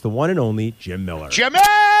Racecourse, the one and only Jim Miller. Jimmy!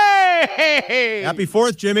 Happy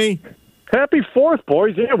 4th, Jimmy. Happy 4th,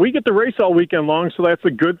 boys. Yeah, we get to race all weekend long, so that's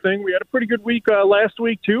a good thing. We had a pretty good week last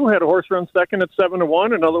week, too. Had a horse run second at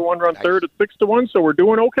 7-1, another one run third at 6-1, so we're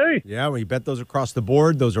doing okay. Yeah, we bet those across the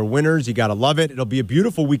board. Those are winners. You got to love it. It'll be a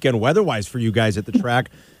beautiful weekend weather-wise for you guys at the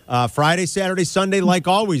track. Friday, Saturday, Sunday, like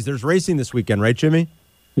always. There's racing this weekend, right, Jimmy?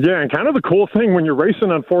 Yeah, and kind of the cool thing when you're racing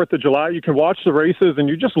on 4th of July, you can watch the races and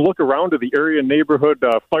you just look around to the area neighborhood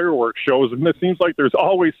fireworks shows, and it seems like there's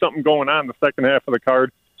always something going on in the second half of the card.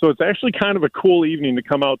 So it's actually kind of a cool evening to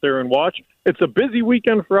come out there and watch. It's a busy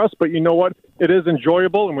weekend for us, but you know what? It is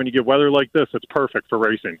enjoyable, and when you get weather like this, it's perfect for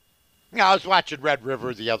racing. Yeah, I was watching Red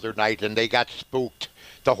River the other night, and they got spooked,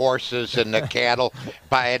 the horses and the cattle,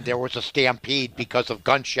 and there was a stampede because of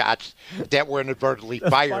gunshots that were inadvertently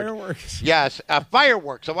fired. Fireworks. Yes,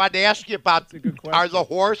 fireworks. I wanted to ask you about, are the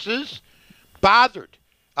horses bothered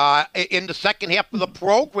in the second half of the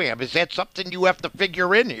program? Is that something you have to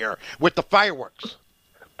figure in here with the fireworks?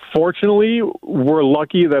 Fortunately, we're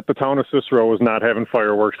lucky that the town of Cicero is not having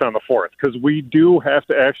fireworks on the 4th, because we do have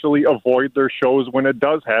to actually avoid their shows when it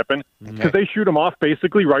does happen, because they shoot them off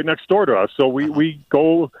basically right next door to us. So we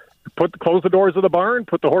go close the doors of the barn,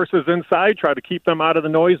 put the horses inside, try to keep them out of the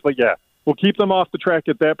noise. But yeah, we'll keep them off the track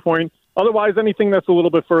at that point. Otherwise, anything that's a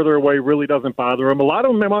little bit further away really doesn't bother them. A lot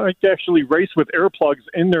of them might actually race with earplugs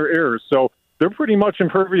in their ears, so they're pretty much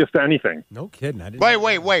impervious to anything. No kidding. I didn't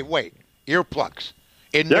Wait. Earplugs.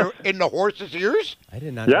 In the horse's ears? I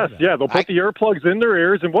did not know that. Yeah, they'll put the earplugs in their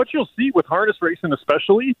ears, and what you'll see with harness racing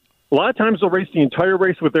especially, a lot of times they'll race the entire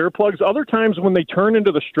race with earplugs. Other times when they turn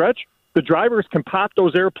into the stretch, the drivers can pop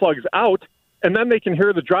those earplugs out, and then they can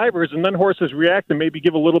hear the drivers, and then horses react and maybe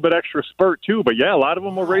give a little bit extra spurt too. But yeah, a lot of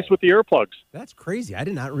them will race with the earplugs. That's crazy. I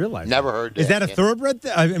did not realize. Never heard that. Is that a thoroughbred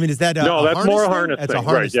thing? I mean, is that no? That's more a harness thing. That's a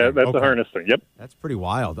harness thing. Right? Yeah, that's a harness thing. Yep. That's pretty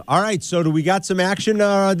wild. All right, so do we got some action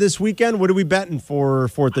this weekend? What are we betting for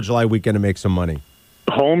 4th of July weekend to make some money?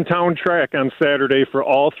 Hometown track on Saturday for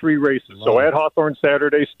all 3 races. So at Hawthorne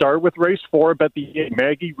Saturday, start with race 4, bet the 8,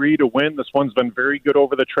 Maggie Reed to win. This one's been very good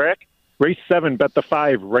over the track. Race 7, bet the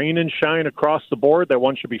 5, Rain and Shine across the board. That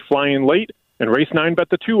one should be flying late. And race 9,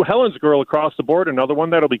 bet the 2, Helen's Girl across the board. Another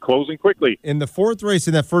one that'll be closing quickly. In the 4th race,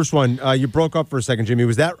 in that first one, you broke up for a second, Jimmy.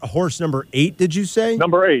 Was that horse number 8, did you say?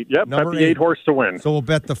 Number 8, yep. Bet the 8 horse to win. So we'll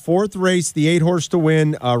bet the 4th race, the 8 horse to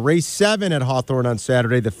win. Race 7 at Hawthorne on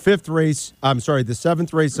Saturday. The 7th race,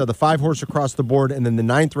 the 5 horse across the board. And then the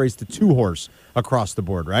 9th race, the 2 horse across the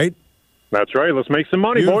board, right? That's right. Let's make some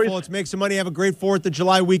money, Beautiful. boys. Let's make some money. Have a great 4th of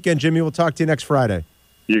July weekend, Jimmy. We'll talk to you next Friday.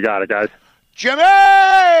 You got it, guys. Jimmy!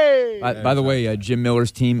 By the way, Jim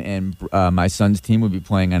Miller's team and my son's team will be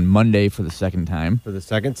playing on Monday for the second time.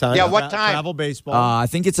 Yeah, what time? Travel baseball. I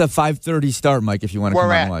think it's a 5:30 start, Mike, if you want to come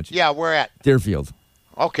out and watch. Yeah, we're at? Deerfield.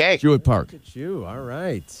 Okay. Jewett Park. Look at you. All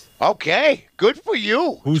right. Okay, good for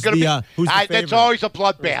you. Who's the favorite? That's always a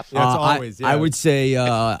bloodbath. That's always. I would say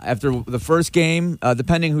after the first game,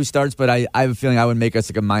 depending who starts, but I have a feeling I would make us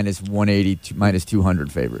like a minus 180, minus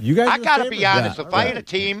 200 favorite. You guys, I gotta be honest. Yeah. If I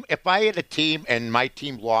had a team, and my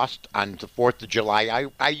team lost on the 4th of July,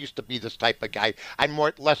 I used to be this type of guy. I'm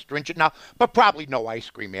less stringent now, but probably no ice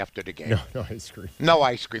cream after the game. No ice cream. No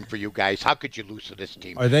ice cream for you guys. How could you lose to this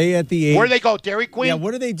team? Are they at the age? Where do they go, Dairy Queen? Yeah.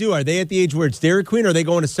 What do they do? Are they at the age where it's Dairy Queen, or are they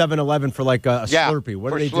going to 7-Eleven for like a Slurpee?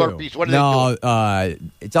 What do they Slurpees. do? What do they do?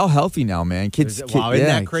 It's all healthy now, man. Kids, isn't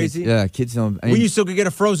that crazy? Kids don't. I mean, We used to get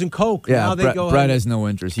a frozen Coke. yeah, Now they go. Brett has no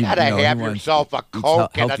interest. He Gotta have he wants- yourself a eats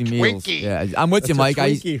Coke and a healthy meals. Twinkie. Yeah, I'm with you, Mike. Come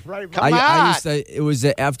I on. used to. It was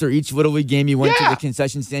after each Little League game, you went to Yeah. the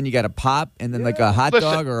concession stand. You got a pop and then like a hot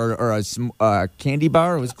Listen. dog or a candy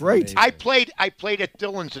bar. It was great. I played at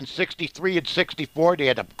Dillon's in '63 and '64. They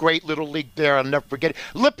had a great little league there. I'll never forget it.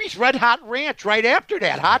 Lippy's Red Hot Ranch right after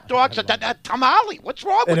that. Hot dogs, a tamale. What's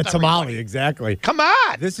wrong with And a tamale, everybody? exactly. Come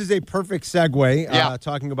on. This is a perfect segue, Yeah.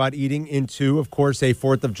 talking about eating into, of course, a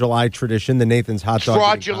 4th of July tradition, the Nathan's Hot Dog Eating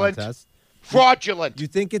Fraudulent. Contest. Fraudulent. You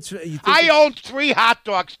think it's... I owned 3 hot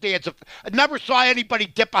dog stands. I never saw anybody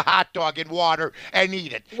dip a hot dog in water and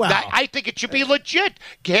eat it. Wow. I think it should be legit.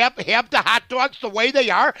 Have the hot dogs the way they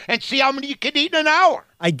are and see how many you can eat in an hour.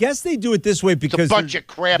 I guess they do it this way It's because... a bunch of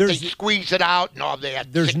crap. They there's- squeeze it out and all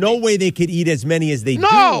that. There's no way they could eat as many as they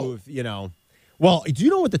No. do, Well, do you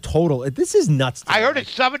know what the total... This is nuts. I heard it's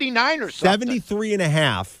 79 or something. 73 and a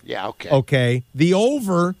half. Yeah, okay. Okay. The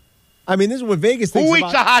over... I mean, this is what Vegas thinks Who eats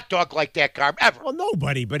about. a hot dog like that, Carm, ever? Well,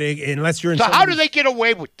 nobody, but unless you're in So how do somebody's- they get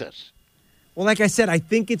away with this? Well, like I said, I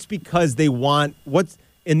think it's because they want... What's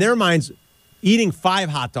in their minds... Eating 5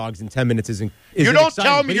 hot dogs in 10 minutes isn't You don't exciting,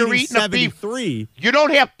 tell me but you're eating a beef. 73, You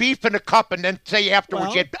don't have beef in a cup and then say afterwards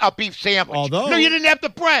Well, you had a beef sandwich. although- No, you didn't have the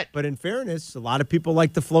bread. But in fairness, a lot of people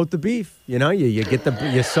like to float the beef. You get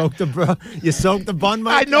you soak the bun. I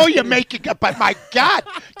Mike. know you're making it, but my God,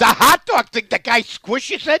 the hot dog thing, the guy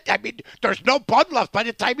squishes it. I mean, there's no bun left by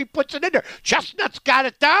the time he puts it in there. Chestnut's got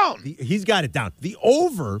it down. He's got it down. The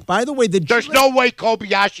over, by the way, There's no way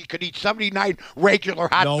Kobayashi could eat 79 regular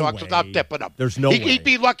hot No dogs way. without dipping them. There's no way. He'd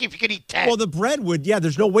be lucky if he could eat 10. Well, the bread would. Yeah,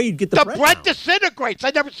 there's no way you'd get the bread down. Disintegrates.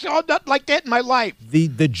 I never saw nothing like that in my life. The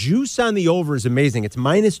juice on the over is amazing. It's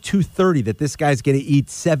minus 230 that this guy's going to eat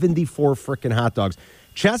 74 freaking hot dogs.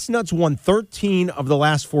 Chestnut's won 13 of the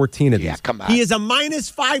last 14 of these. Yeah, come on. He is a minus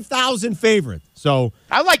 5,000 favorite. So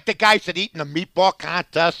I like the guys that eat in the meatball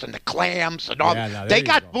contest and the clams and all. Yeah, no, there they you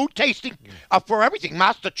got go. food tasting for everything.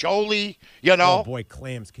 Mastacholi, oh boy,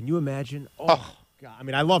 clams. Can you imagine? Oh. God, I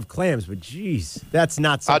mean, I love clams, but geez, that's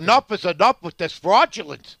not something. Enough is enough with this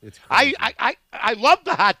fraudulence. It's crazy. I love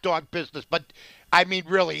the hot dog business, but I mean,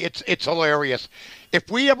 really, it's hilarious.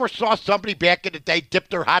 If we ever saw somebody back in the day dip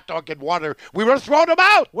their hot dog in water, we would have thrown them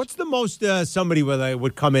out. What's the most somebody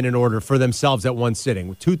would come in and order for themselves at one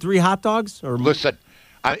sitting? 2-3 hot dogs? Or Listen,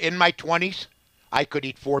 in my 20s, I could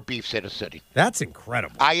eat 4 beefs in a sitting. That's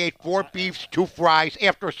incredible. I ate 4 beefs, 2 fries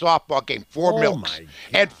after a softball game, 4 milks. my God.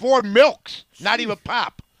 And 4 milks, not even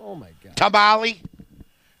pop. Oh, my God. Tamale.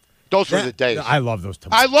 Those were the days. I love those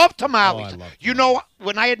tamales. I love tamales. Oh, I love You know,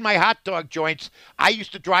 when I had my hot dog joints, I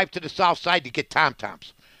used to drive to the south side to get Tom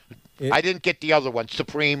Toms. I didn't get the other ones,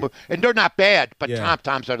 Supreme, and they're not bad, but Yeah. Tom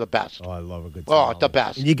Toms are the best. Oh, I love a good tamale. Oh, the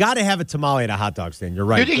best. And you got to have a tamale at a hot dog stand. You're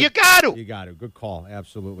right. You got to, You got to. Good call.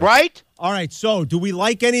 Absolutely. right? All right, so do we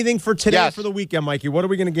like anything for today Yes. for the weekend, Mikey? What are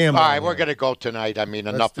we going to gamble All right, on we're here? going to go tonight. I mean,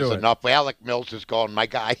 enough do is it. enough. Alec Mills is going, my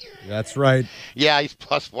guy. That's right. Yeah, he's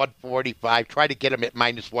plus 145. Try to get him at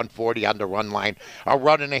minus 140 on the run line. A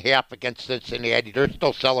run and a half against Cincinnati. They're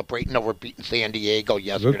still celebrating over beating San Diego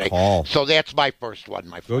yesterday. call. So that's my first one,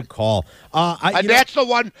 my friend. Good call. And that's the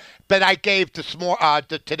one that I gave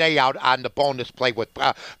today out on the bonus play with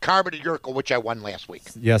Carmen and Yurko, which I won last week.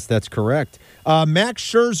 Yes, that's correct. Max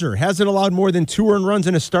Scherzer hasn't allowed more than 2 earned runs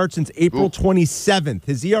in a start since April 27th.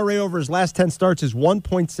 His ERA over his last 10 starts is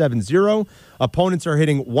 1.70. Opponents are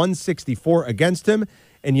hitting 164 against him.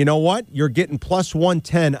 And you know what? You're getting plus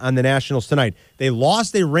 110 on the Nationals tonight. They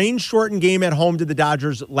lost a rain-shortened game at home to the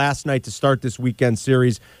Dodgers last night to start this weekend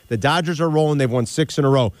series. The Dodgers are rolling. They've won 6 in a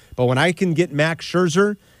row. But when I can get Max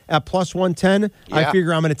Scherzer at plus 110, I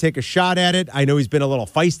figure I'm going to take a shot at it. I know he's been a little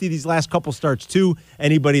feisty these last couple starts, too.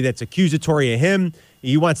 Anybody that's accusatory of him,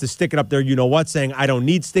 he wants to stick it up there, you know what, saying I don't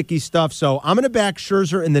need sticky stuff. So I'm going to back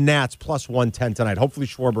Scherzer and the Nats plus 110 tonight. Hopefully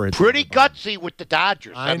Schwarber hits Pretty gutsy with the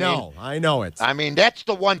Dodgers. I know it. I mean, that's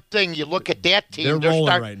the one thing. You look at that team. They're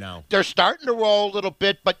rolling right now. They're starting to roll a little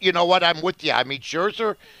bit, but you know what? I'm with you. I mean,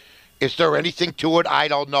 Scherzer, is there anything to it? I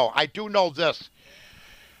don't know. I do know this.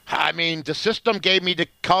 I mean, the system gave me the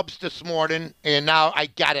Cubs this morning, and now I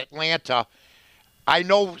got Atlanta. I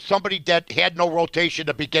know somebody that had no rotation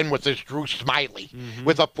to begin with is Drew Smiley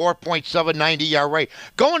with a 4.79 ERA.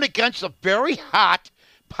 Going against a very hot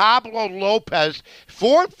Pablo Lopez,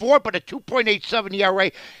 4-4, but a 2.87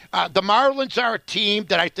 ERA. The Marlins are a team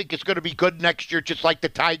that I think is going to be good next year, just like the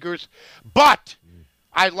Tigers. But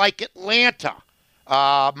I like Atlanta.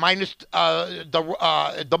 Minus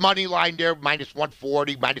the money line there, minus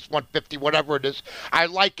 140, minus 150, whatever it is. I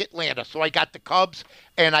like Atlanta. So I got the Cubs,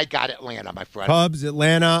 and I got Atlanta, my friend. Cubs,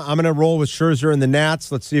 Atlanta. I'm going to roll with Scherzer and the Nats.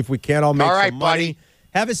 Let's see if we can't all make some money. Buddy.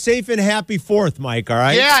 Have a safe and happy 4th, Mike, all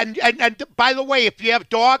right? Yeah, and by the way, if you have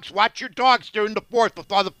dogs, watch your dogs during the 4th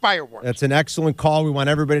with all the fireworks. That's an excellent call. We want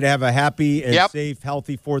everybody to have a happy and safe,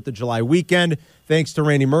 healthy 4th of July weekend. Thanks to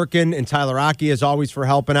Randy Merkin and Tyler Aki, as always, for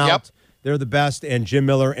helping out. Yep. They're the best, and Jim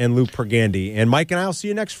Miller and Luke Pergande. And Mike and I will see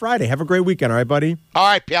you next Friday. Have a great weekend, all right, buddy? All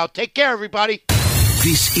right, pal. Take care, everybody.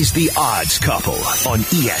 This is The Odds Couple on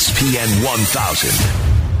ESPN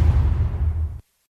 1000.